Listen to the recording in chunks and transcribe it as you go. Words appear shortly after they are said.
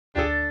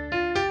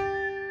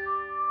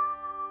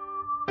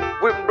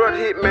With my brother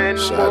Hitman,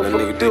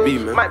 motherfucker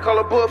dude. Might call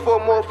a boy for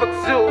a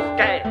motherfucker zoo.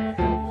 Gang.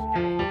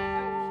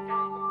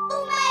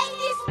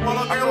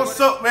 Hey, what's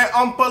up, man?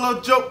 I'm Polo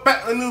Joke,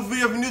 back with a new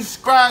video. If you're new,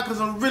 subscribe, cause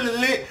I'm really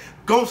lit.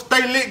 Go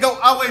stay lit, go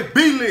always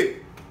be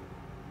lit.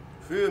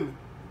 Feel me?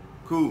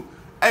 Cool.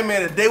 Hey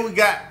man, today we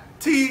got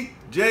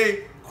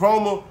TJ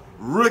Cromer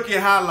rookie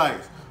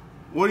highlights.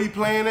 What are you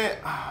playing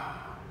at?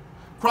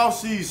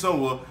 Cross seas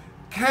somewhere.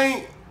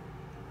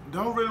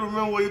 Don't really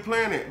remember where he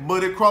playing at,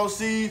 but it cross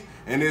seas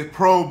and it's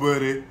pro,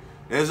 buddy.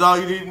 That's all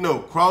you need to know.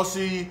 Cross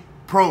seas,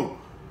 pro,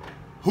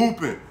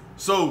 hooping.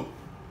 So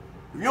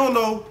if you don't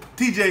know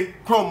TJ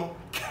Cromer,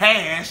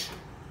 Cash,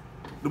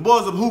 the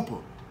boy's a hooper,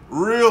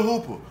 real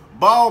hooper,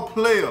 ball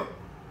player,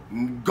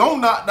 go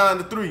knock down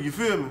the three. You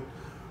feel me?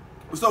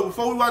 So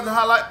before I watch the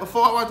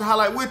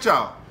highlight with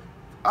y'all,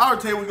 I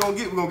already tell you what we're gonna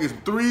get. We're gonna get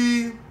some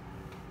threes,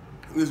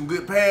 get some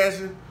good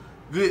passing,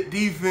 good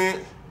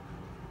defense.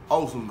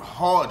 Oh, some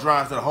hard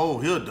drives to the hole.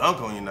 He'll dunk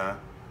on you now.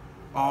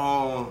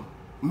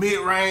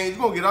 Mid-range,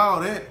 you're gonna get all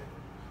that.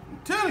 I'm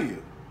telling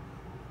you.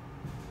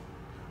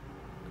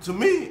 To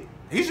me,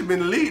 he should be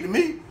in the lead to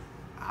me.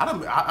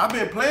 I've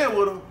been playing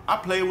with him. I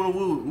played with him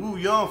when we were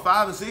young,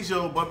 5 and 6 year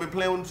old, but I've been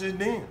playing with him since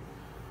then.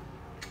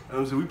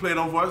 So we played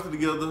on varsity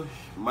together.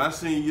 My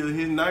senior year,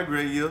 his 9th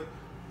grade year. I'm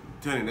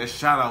telling you, that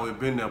shot always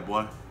been there,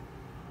 boy.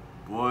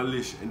 Boy,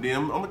 listen. And then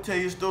I'm gonna tell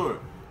you a story.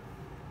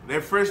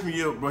 That freshman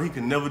year, bro, he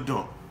could never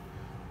dunk.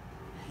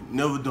 He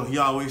never dunk. He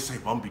always say,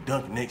 I'm gonna be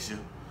dunking next year.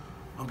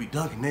 I'm gonna be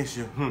dunking next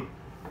year.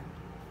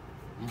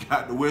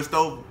 Got the West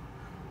over.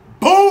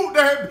 Boom,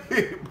 that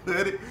big,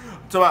 buddy. I'm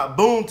talking about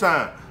boom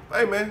time.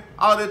 Hey man,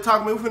 all that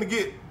talking, man, we finna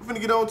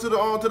get on to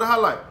the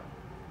highlight.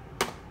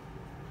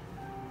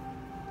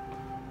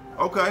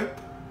 Okay.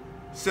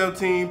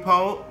 17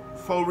 points,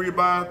 4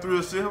 rebounds, 3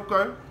 assists,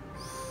 okay.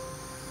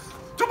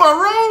 To my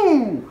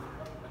room!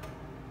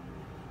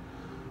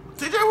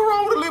 TJ, what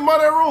wrong with the leave him out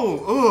of that room?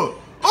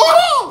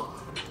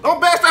 Don't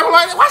backstab him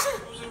like that. Watch it!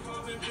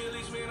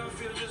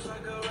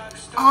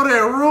 All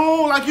that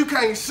room like you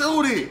can't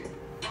shoot it.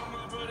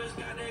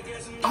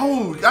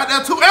 Oh, got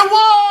that 2 and 1!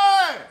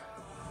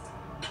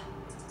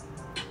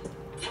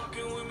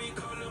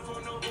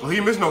 Oh, he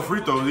missed no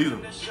free throws either.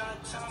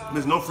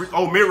 Missed no free.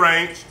 Oh,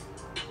 mid-range.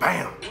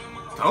 Bam.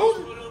 Told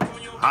you.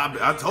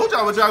 I told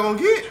y'all what y'all gonna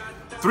get.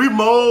 3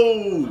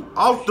 more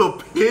off the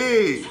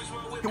pig.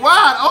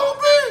 Wide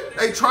open.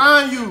 They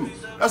trying you.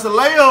 That's a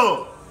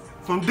layup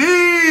from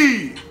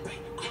D.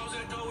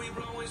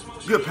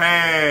 Good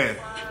pass.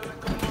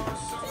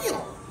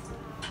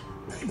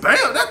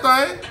 Bam, that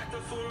thing.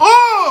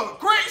 Oh,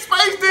 create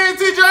space then,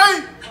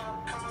 TJ.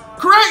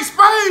 Create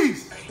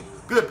space.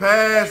 Good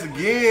pass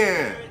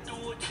again.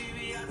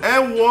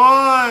 And 1.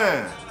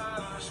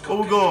 Where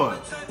we going?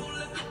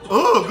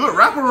 Oh, good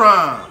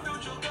wraparound.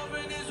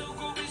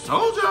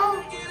 Told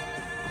y'all.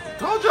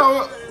 Told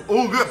y'all.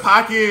 Oh, good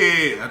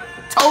pocket. I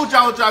told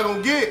y'all what y'all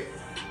gonna get.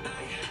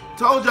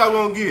 Told y'all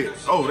gonna get.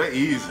 Oh, that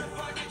easy.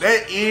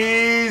 That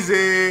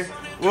easy.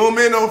 We don't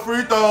make no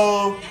free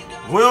throw.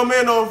 We don't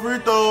make no free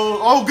throw.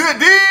 Oh, good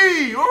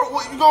D.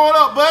 What you going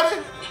up,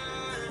 buddy?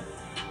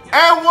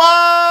 And 1.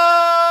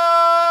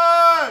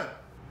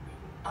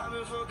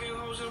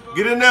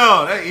 Get in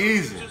there. That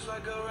easy.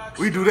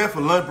 We do that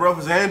for lunch,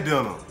 breakfast, and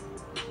dinner.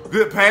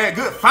 Good pass,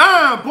 good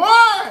fine,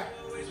 boy.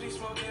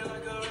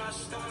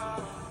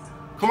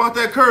 Come out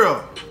that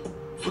curl.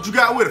 What you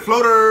got with it?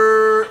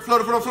 Floater,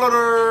 floater, floater,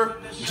 floater.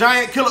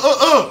 Giant killer.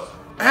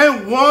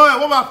 And 1.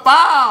 What my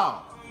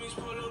foul?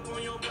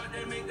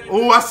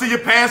 Oh, I see you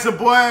passing,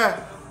 boy.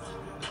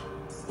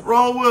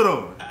 Wrong with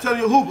him. Tell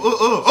you hoop.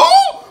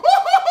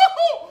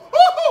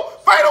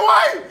 Fade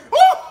away.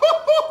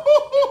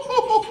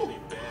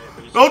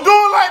 Don't do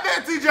it like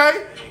that,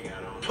 TJ.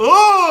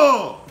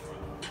 Oh.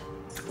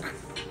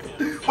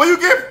 Well, you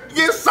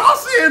get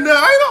saucy in there,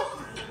 ain't it?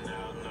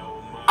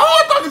 Oh,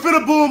 I thought you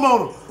finna boom on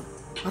him.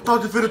 I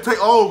thought you finna take.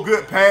 Oh,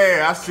 good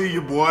pass. I see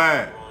you,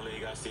 boy.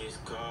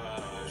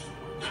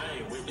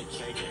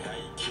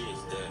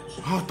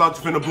 I thought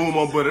you finna boom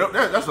on, buddy.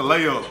 That's a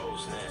layup.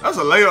 That's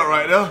a layup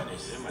right there.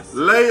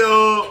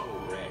 Layup.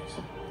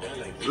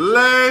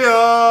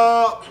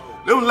 Layup.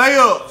 Them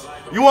layups.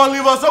 You wanna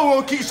leave us up? We're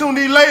gonna keep shooting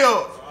these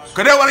layups.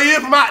 Cause that's what they is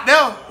from out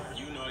there.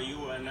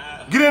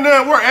 Get in there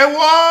and work. And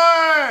 1.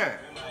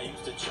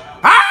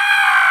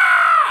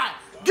 Ah!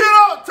 Get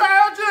up,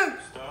 Targin.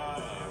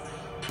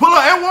 Pull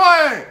up and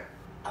 1.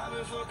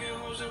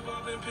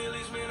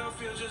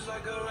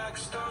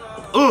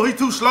 Oh, he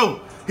too slow.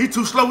 He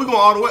too slow. We going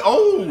all the way.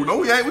 Oh, no,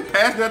 we ain't. We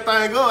passing that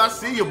thing up. I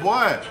see you,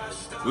 boy.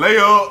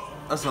 Layup.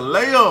 That's a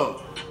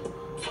layup.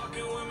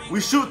 We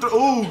shoot through.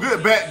 Ooh,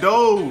 good back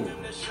door.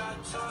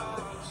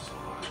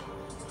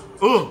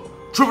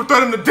 Triple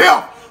threat in the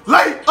depth.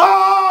 Lay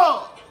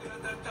up.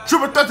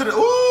 Triple threat to the.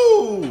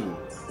 Ooh.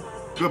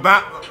 Good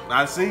back.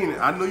 I seen it.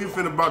 I knew you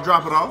finna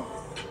drop it off.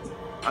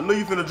 I knew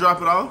you finna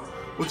drop it off.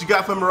 What you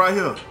got for me right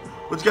here?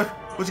 What you got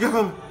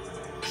for me?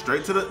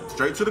 Straight to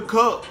the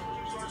cup.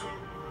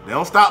 They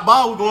don't stop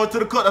ball. We're going to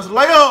the cup. That's a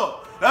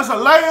layup. That's a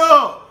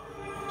layup.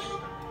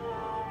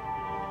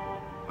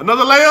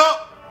 Another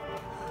layup.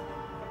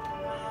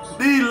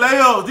 These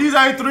layups. These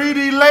ain't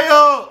 3D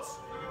layups.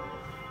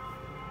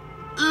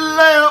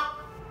 Layup.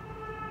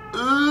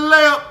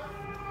 Layup.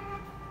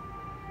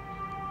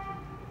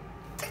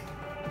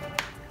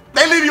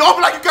 They leave you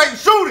open like you can't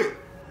shoot it.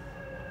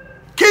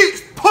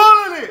 Keeps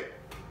pulling it.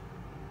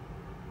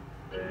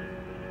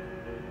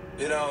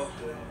 You know.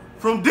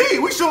 From D,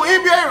 we shoot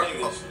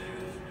NBA.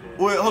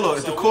 Wait, hold on.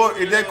 Is that court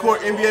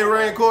NBA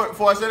rain court?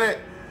 Before I say that,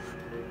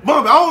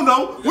 Mom, I don't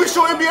know. We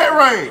shoot NBA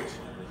range.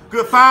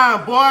 Good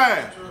find,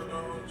 boy.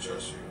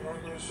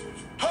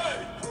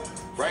 Hey,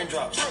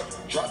 raindrop,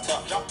 drop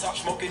top,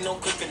 smoking, no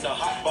cooking, the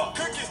hot pot,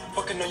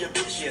 fucking on your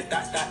bitch, yeah,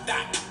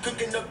 that,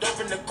 cooking up dope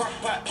in the crock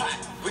pot.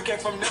 We came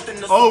from nothing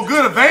to oh,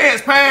 good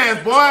advance pass,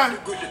 boy.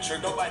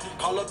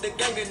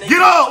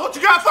 Get up, what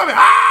you got for me?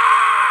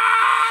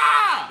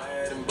 Ah!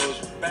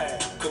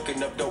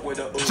 Cooking up dope with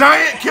a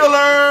giant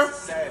killer,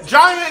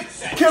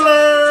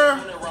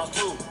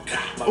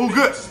 Oh,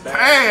 good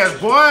pass,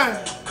 boy.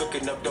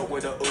 Cooking up dope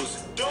with a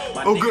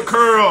oh, good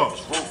curl.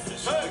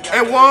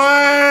 And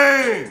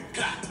one.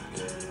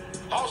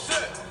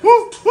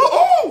 Woo, woo,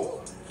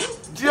 ooh.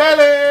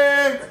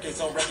 Jelly.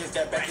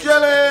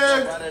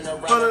 Jelly.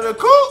 Under the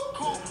coop.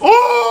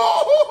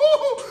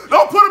 Ooh.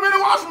 Don't put him in the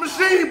washing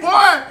machine,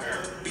 boy.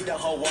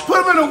 Put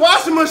him in the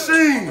washing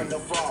machine.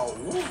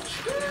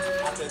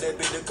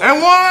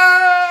 And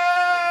one.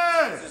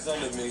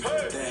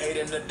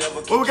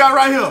 What we got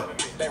right here?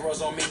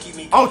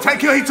 Oh, take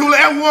care. He too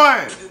little. And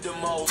one.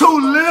 Too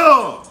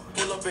little.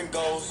 Pull up and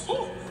goes.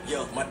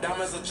 Yeah, my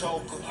diamonds a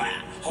choker.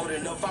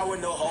 Holding up, I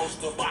with no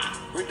holster.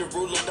 With the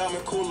ruler,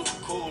 diamond cooler.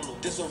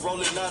 This a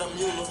roller, not a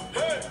mule.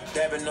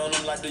 Dabbing on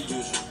them like the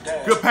usual.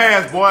 Good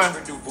pass, boy.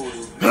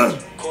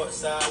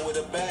 Courtside with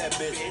a bad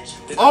bitch.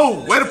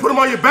 Oh, way to put him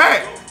on your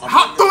back.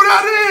 Hop through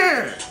that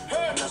in.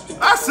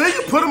 I see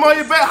you put him on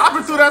your back,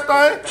 hopping through that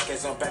thing.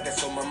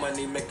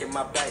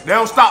 They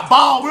don't stop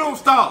ball, we don't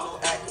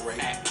stop.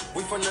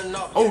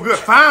 Oh, good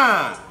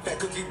fine.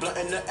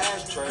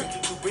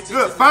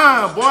 Good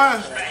fine,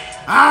 boy.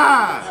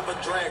 Ah.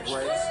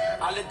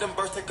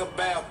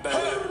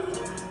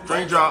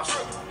 Drain drop.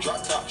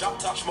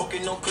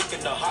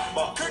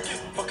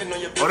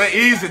 Oh, that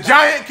easy.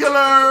 Giant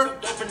killer.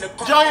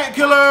 Giant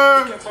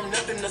killer.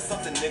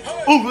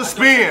 Ooh, good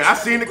spin. I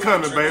seen it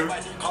coming, baby.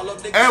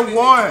 And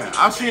one.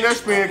 I seen that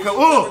spin come.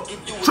 Ooh,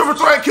 triple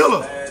threat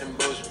killer.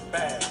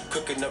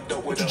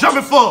 What you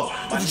jumping for?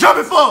 What you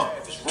jumping for?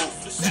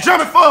 What you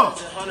jumping for?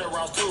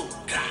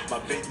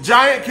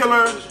 Giant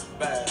killer.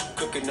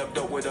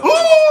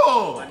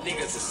 Ooh!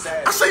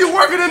 I see you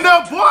working in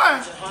there,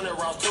 boy.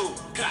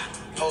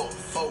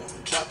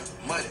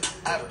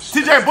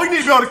 TJ, boy, you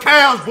need to be on the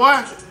cows,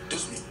 boy.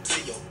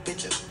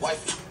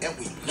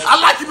 I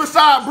like you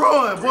beside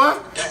Bruin, boy.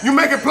 You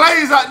making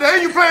plays out there.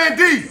 You playing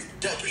D.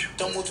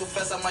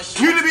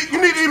 You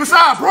need to be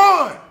beside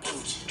Bruin.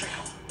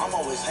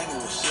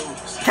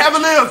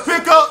 Cavaliers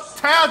pick up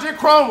Townsend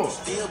Cromer.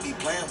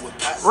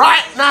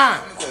 Right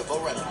now.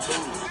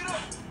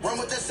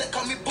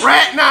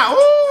 Right now.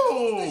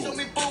 Ooh.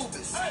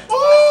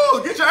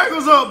 Ooh, get your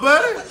ankles up,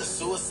 buddy.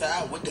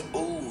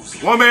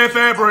 One man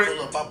fabric.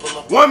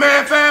 One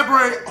man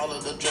fabric.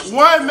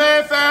 One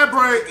man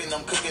fabric.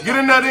 Get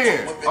in that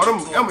in. Oh,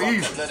 them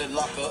easy.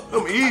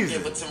 Them easy.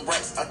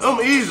 Them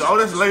easy. Oh,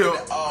 that's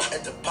layup.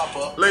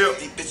 Layup.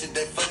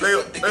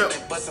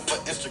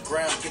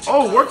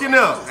 Oh, working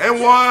up.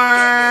 And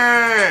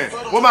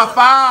one. With my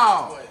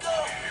foul.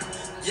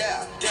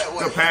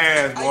 Good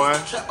pass, boy.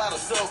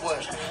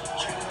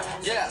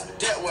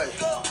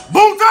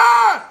 Boom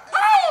time!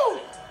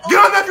 Oh! Get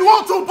on that if you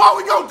want to, boy.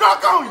 We gon'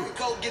 dunk on you.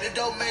 Go get it,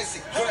 though,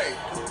 Macy. Great.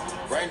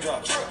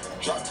 Raindrop,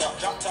 drop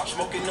top,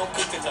 smoking, no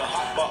cooking, the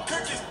hot box.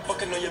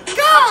 Fucking on your bitch.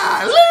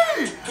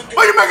 Golly!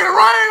 Why you making it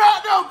rain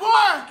out there,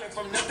 boy?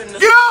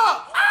 Get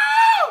up!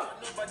 Ow!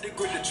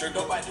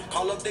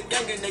 Call up the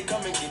gang and they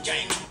come and get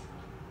gang.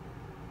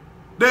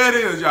 There it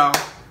is, y'all.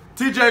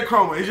 TJ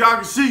Cromer. As y'all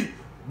can see,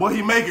 boy,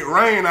 he make it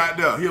rain out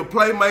there. He a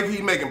playmaker.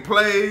 He making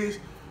plays,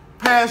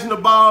 passing the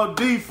ball,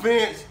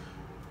 defense,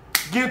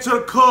 getting to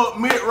the cup,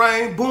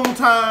 mid-range, boom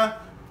time,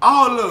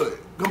 all of it.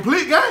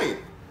 Complete game.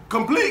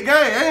 Complete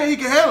game. And he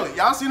can handle it.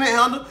 Y'all seen that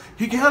handle?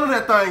 He can handle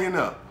that thing in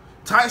there.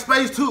 Tight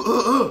space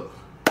too.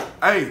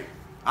 Hey,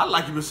 I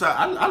like you beside.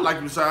 I like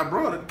you beside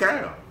brother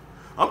Cal.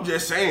 I'm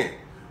just saying,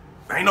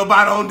 ain't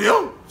nobody on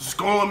them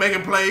scoring,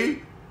 making plays.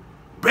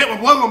 Bet my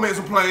boy gonna make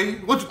some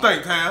plays. What you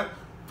think, Cal?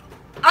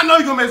 I know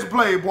you gonna make some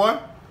plays, boy.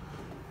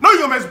 Know you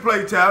gonna make some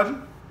plays,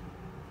 Townsend.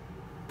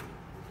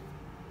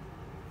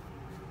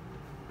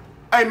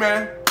 Hey,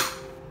 man.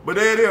 But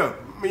there it is.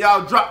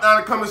 Y'all drop down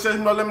in the comment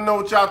section. Let me know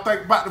what y'all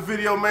think about the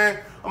video, man.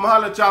 I'm gonna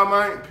holler at y'all,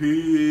 man.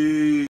 Peace.